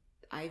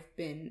I've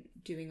been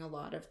doing a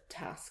lot of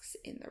tasks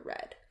in the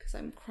red because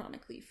I'm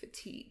chronically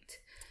fatigued.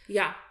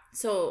 Yeah.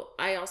 So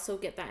I also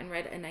get that in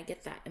red and I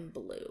get that in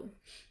blue.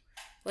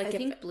 Like I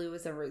think blue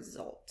is a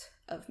result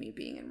of me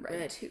being in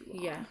red too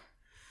long. Yeah.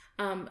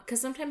 Because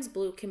sometimes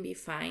blue can be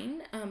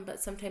fine,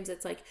 but sometimes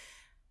it's like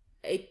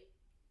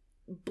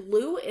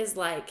blue is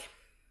like,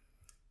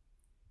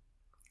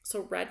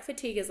 so red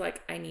fatigue is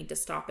like I need to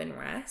stop and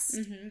rest.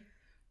 Mm-hmm.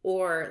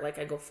 Or like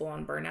I go full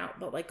on burnout,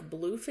 but like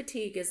blue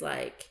fatigue is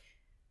like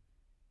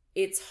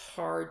it's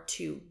hard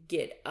to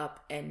get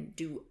up and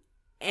do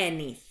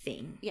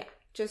anything. Yeah,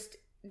 just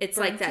it's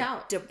like that.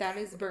 Out. That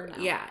is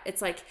burnout. Yeah, it's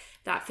like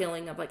that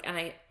feeling of like, and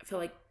I feel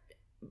like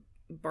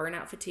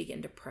burnout fatigue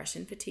and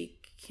depression fatigue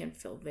can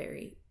feel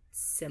very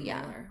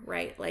similar,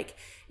 right? Like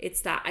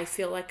it's that I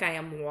feel like I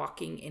am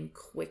walking in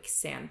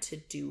quicksand to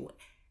do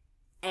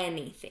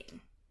anything.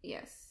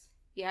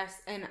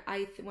 Yes, and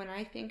when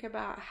I think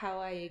about how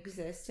I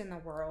exist in the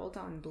world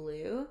on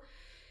blue,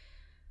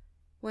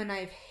 when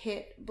I've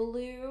hit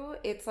blue,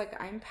 it's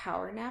like I'm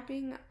power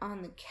napping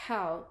on the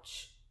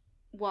couch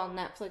while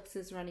Netflix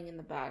is running in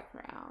the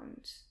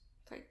background.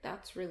 It's like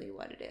that's really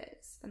what it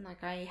is. And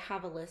like I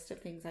have a list of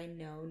things I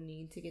know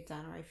need to get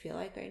done or I feel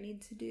like I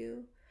need to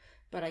do,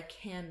 but I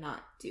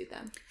cannot do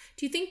them.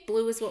 Do you think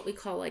blue is what we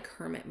call like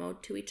hermit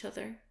mode to each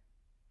other?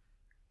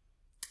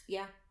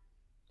 Yeah.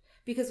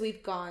 Because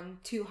we've gone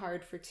too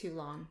hard for too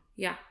long.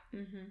 Yeah.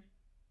 Mm-hmm.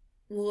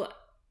 Well,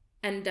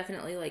 and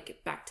definitely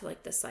like back to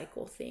like the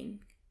cycle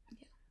thing.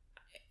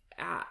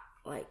 Yeah. At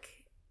like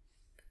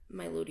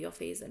my luteal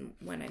phase and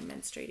when I'm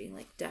menstruating,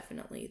 like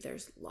definitely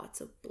there's lots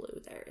of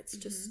blue there. It's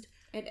mm-hmm. just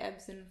it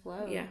ebbs and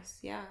flows.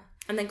 Yeah.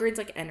 And then green's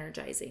like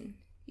energizing.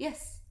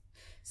 Yes.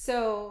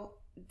 So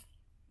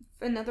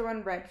another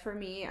one red for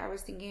me, I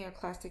was thinking a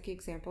classic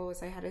example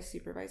was I had a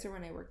supervisor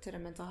when I worked at a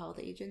mental health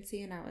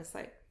agency and I was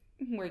like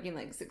working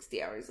like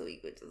 60 hours a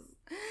week, which is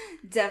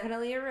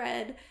definitely a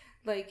red,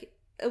 like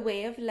a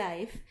way of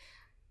life.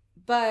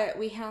 But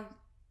we had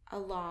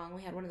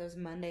one of those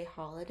Monday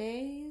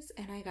holidays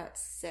and I got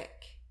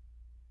sick.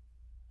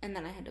 And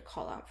then I had to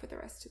call out for the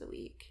rest of the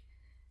week.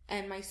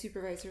 And my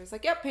supervisor was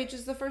like, yep, Paige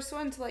is the first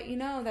one to let you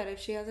know that if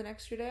she has an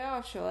extra day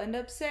off, she'll end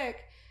up sick.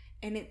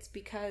 And it's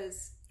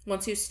because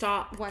once I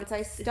stop,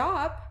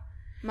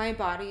 my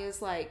body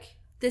is like...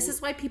 This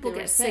is why people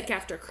get sick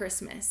after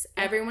Christmas.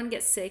 Yeah. Everyone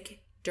gets sick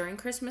during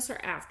Christmas or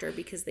after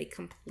because they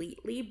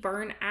completely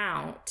burn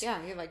out.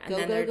 Yeah, you're like, go.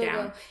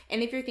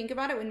 And if you think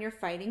about it, when you're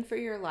fighting for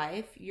your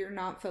life, you're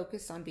not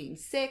focused on being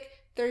sick,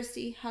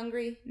 thirsty,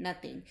 hungry,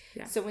 nothing.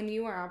 Yeah. So when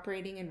you are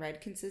operating in red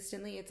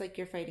consistently, it's like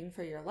you're fighting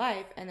for your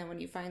life. And then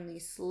when you finally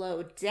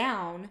slow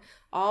down,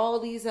 all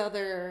these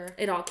other...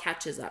 It all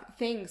catches up.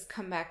 Things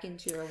come back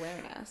into your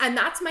awareness. And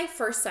that's my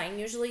first sign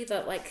usually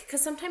that like,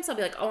 because sometimes I'll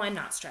be like, oh, I'm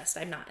not stressed.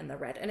 I'm not in the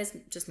red. And it's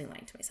just me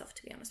lying to myself,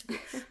 to be honest with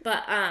you.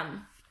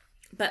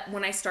 But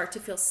when I start to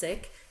feel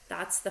sick,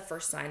 that's the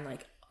first sign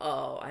like,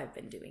 oh, I've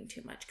been doing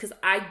too much. Because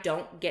I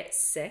don't get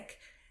sick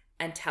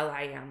until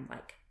I am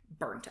like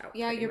burnt out.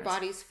 Yeah, your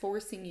body's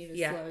forcing you to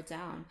slow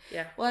down.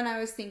 Yeah. Well, and I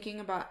was thinking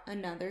about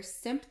another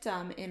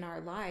symptom in our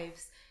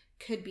lives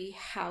could be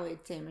how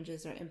it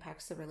damages or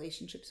impacts the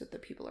relationships with the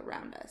people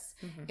around us.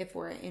 Mm-hmm. If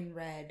we're in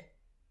red,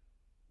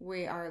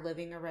 we are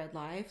living a red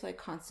life, like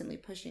constantly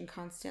pushing,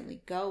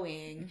 constantly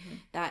going, mm-hmm.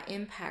 that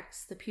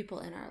impacts the people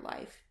in our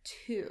life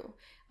too.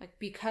 Like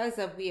because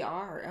of we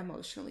are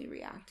emotionally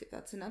reactive.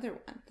 That's another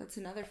one. That's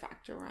another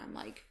factor where I'm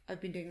like,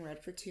 I've been doing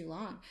red for too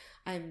long.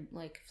 I'm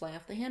like fly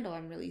off the handle.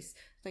 I'm really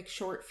like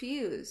short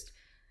fused.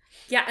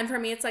 Yeah. And for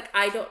me, it's like,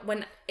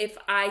 if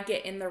I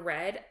get in the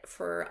red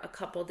for a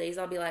couple days,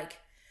 I'll be like,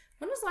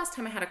 when was the last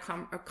time I had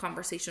a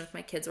conversation with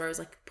my kids where I was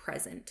like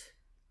present?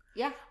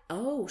 Yeah.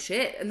 Oh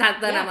shit. And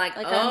then I'm like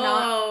oh I'm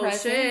not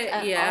present shit.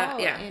 At yeah. all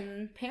Yeah.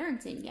 In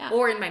parenting. Yeah.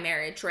 Or in my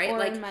marriage, right? Or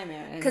like in my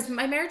marriage. Because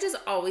my marriage is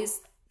always,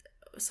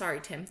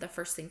 sorry, Tim, the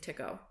first thing to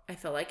go. I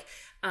feel like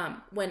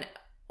when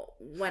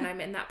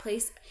I'm in that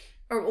place,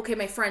 or okay,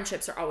 my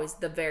friendships are always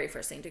the very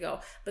first thing to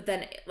go. But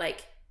then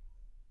like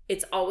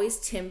it's always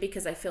Tim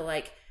because I feel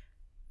like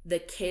the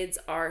kids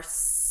are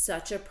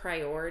such a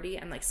priority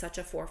and like such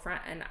a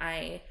forefront, and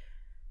I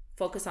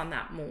focus on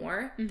that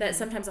more, mm-hmm. that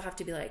sometimes I'll have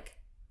to be like,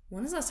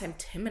 when was the last time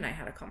Tim and I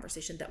had a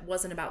conversation that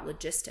wasn't about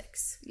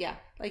logistics? Yeah,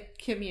 like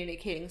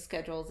communicating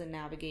schedules and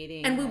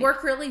navigating. And we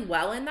work really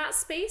well in that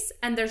space,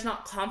 and there's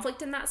not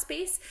conflict in that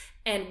space,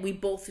 and we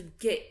both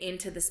get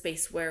into the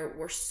space where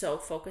we're so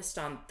focused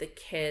on the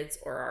kids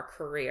or our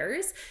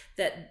careers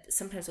that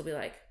sometimes we'll be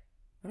like,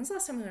 when was the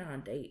last time we went on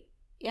a date?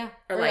 Yeah,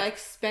 or like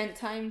spent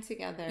time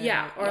together.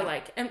 Yeah, or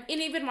like, and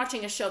even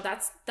watching a show,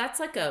 that's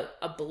like a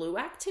blue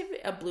activity,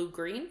 a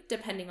blue-green,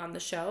 depending on the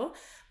show.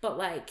 But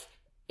like,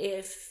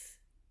 if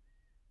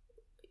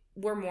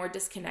we're more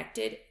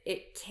disconnected,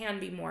 it can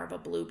be more of a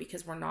blue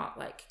because we're not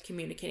like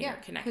communicating or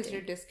connecting. Because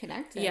you're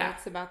disconnected. Yeah,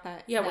 it's about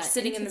that. Yeah, we're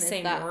sitting in the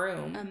same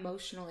room.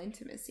 Emotional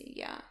intimacy.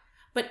 Yeah.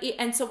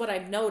 And so what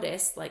I've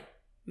noticed, like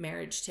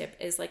marriage tip,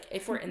 is like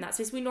if we're in that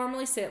space, we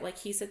normally sit like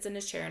he sits in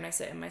his chair and I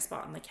sit in my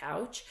spot on the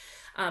couch.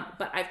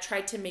 But I've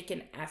tried to make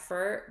an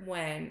effort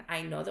when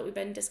I know that we've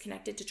been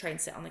disconnected to try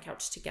and sit on the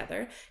couch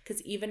together.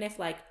 Because even if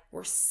like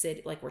we're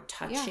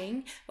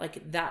touching,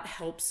 like that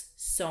helps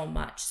so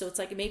much. So it's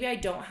like maybe I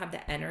don't have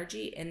the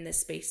energy in this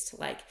space to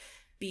like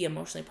be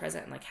emotionally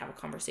present and like have a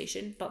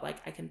conversation, but like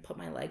I can put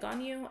my leg on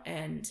you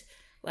and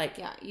like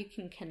you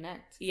can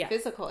connect. Yeah,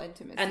 physical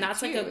intimacy, and that's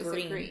too, like a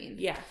green.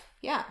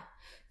 Yeah.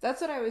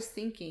 That's what I was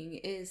thinking.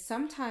 Is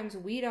sometimes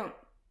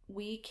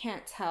we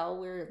can't tell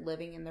we're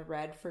living in the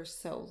red for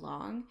so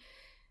long,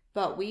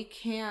 but we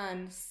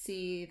can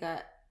see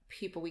that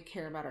people we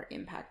care about are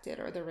impacted,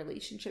 or the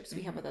relationships we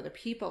mm-hmm. have with other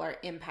people are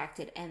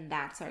impacted. And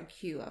that's our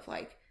cue of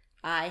like,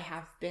 I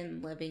have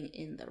been living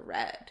in the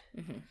red.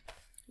 Mm-hmm.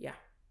 Yeah.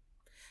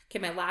 Okay,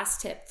 my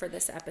last tip for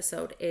this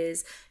episode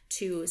is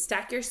to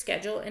stack your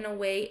schedule in a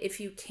way if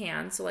you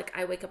can. So like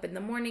I wake up in the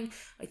morning,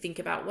 I think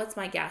about what's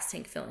my gas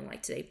tank feeling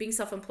like today. Being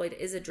self-employed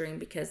is a dream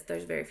because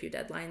there's very few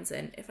deadlines,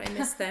 and if I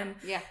miss them,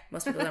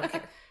 most people don't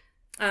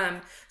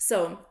care.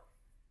 So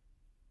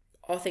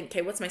I'll think,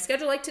 okay, what's my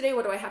schedule like today?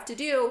 What do I have to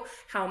do?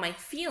 How am I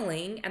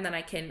feeling? And then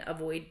I can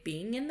avoid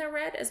being in the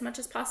red as much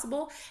as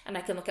possible. And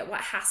I can look at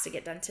what has to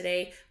get done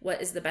today.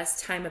 What is the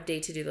best time of day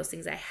to do those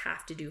things I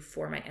have to do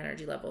for my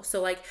energy level?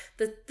 So like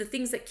the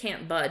things that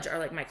can't budge are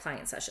like my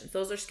client sessions.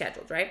 Those are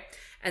scheduled, right?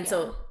 And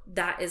so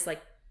that is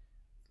like,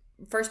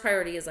 first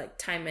priority is like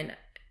time and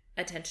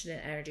attention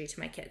and energy to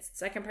my kids.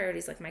 Second priority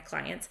is like my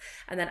clients.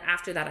 And then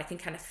after that, I can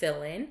kind of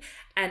fill in,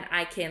 and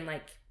I can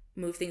like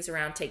move things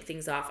around, take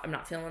things off. I'm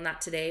not feeling that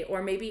today.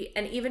 Or maybe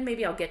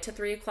I'll get to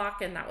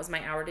 3:00 and that was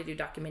my hour to do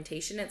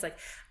documentation. It's like,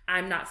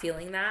 I'm not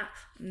feeling that.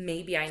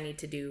 Maybe I need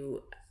to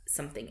do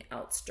something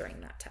else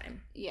during that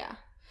time. Yeah.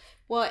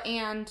 Well,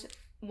 and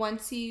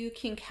once you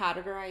can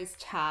categorize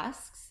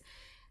tasks,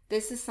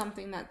 this is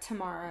something that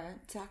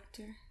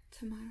Dr.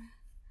 Tamara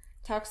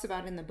talks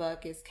about in the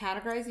book, is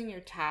categorizing your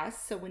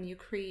tasks. So when you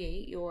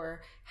create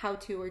your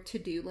how-to or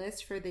to-do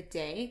list for the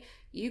day,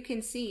 you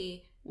can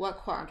see what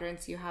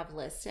quadrants you have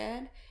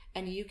listed,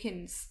 and you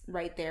can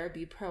right there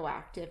be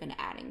proactive in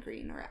adding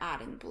green or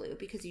adding blue,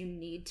 because you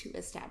need to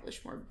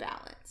establish more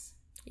balance.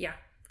 Yeah.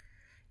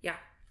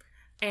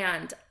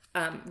 And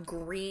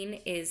green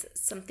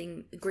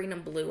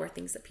and blue are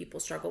things that people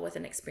struggle with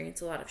and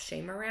experience a lot of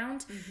shame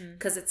around,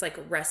 because it's like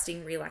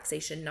resting,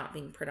 relaxation, not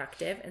being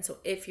productive. And so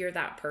if you're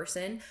that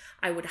person,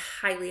 I would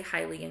highly,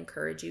 highly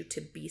encourage you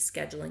to be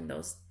scheduling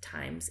those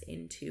times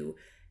into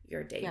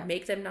your day.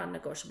 Make them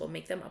non-negotiable.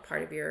 Make them a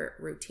part of your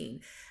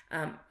routine.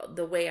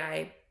 The way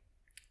I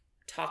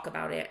talk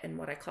about it, and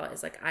what I call it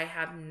is like I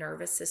have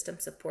nervous system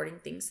supporting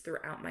things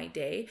throughout my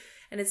day,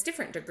 and it's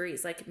different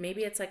degrees. Like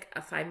maybe it's like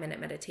a 5-minute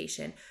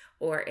meditation,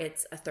 or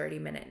it's a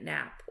 30-minute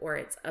nap, or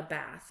it's a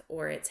bath,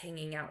 or it's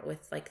hanging out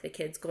with like the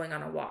kids, going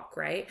on a walk,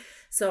 right?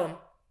 So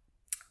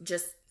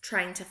just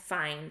trying to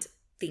find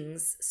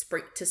things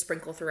to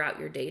sprinkle throughout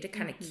your day to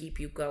kind of keep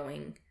you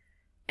going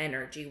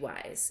energy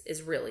wise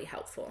is really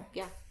helpful.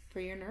 Yeah, for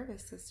your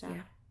nervous system.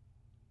 Yeah.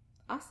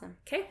 Awesome.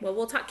 Okay, well,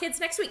 we'll talk kids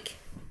next week.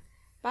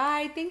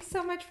 Bye. Thanks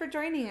so much for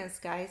joining us,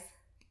 guys.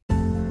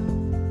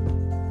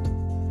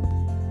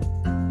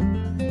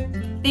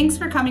 Thanks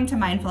for coming to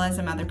Mindful as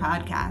a Mother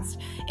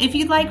podcast. If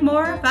you'd like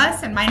more of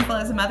us and Mindful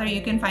as a Mother,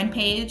 you can find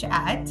Paige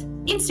at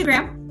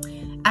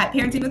Instagram at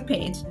Parenting with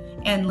Paige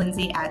and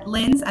Lindsay at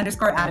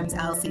Linz_Adams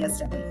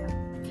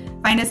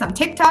LCSW. Find us on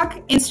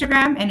TikTok,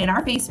 Instagram, and in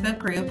our Facebook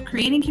group,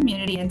 Creating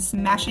Community and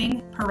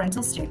Smashing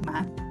Parental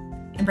Stigma,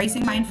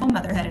 Embracing Mindful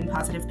Motherhood and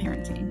Positive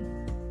Parenting.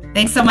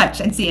 Thanks so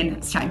much, and see you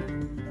next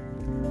time.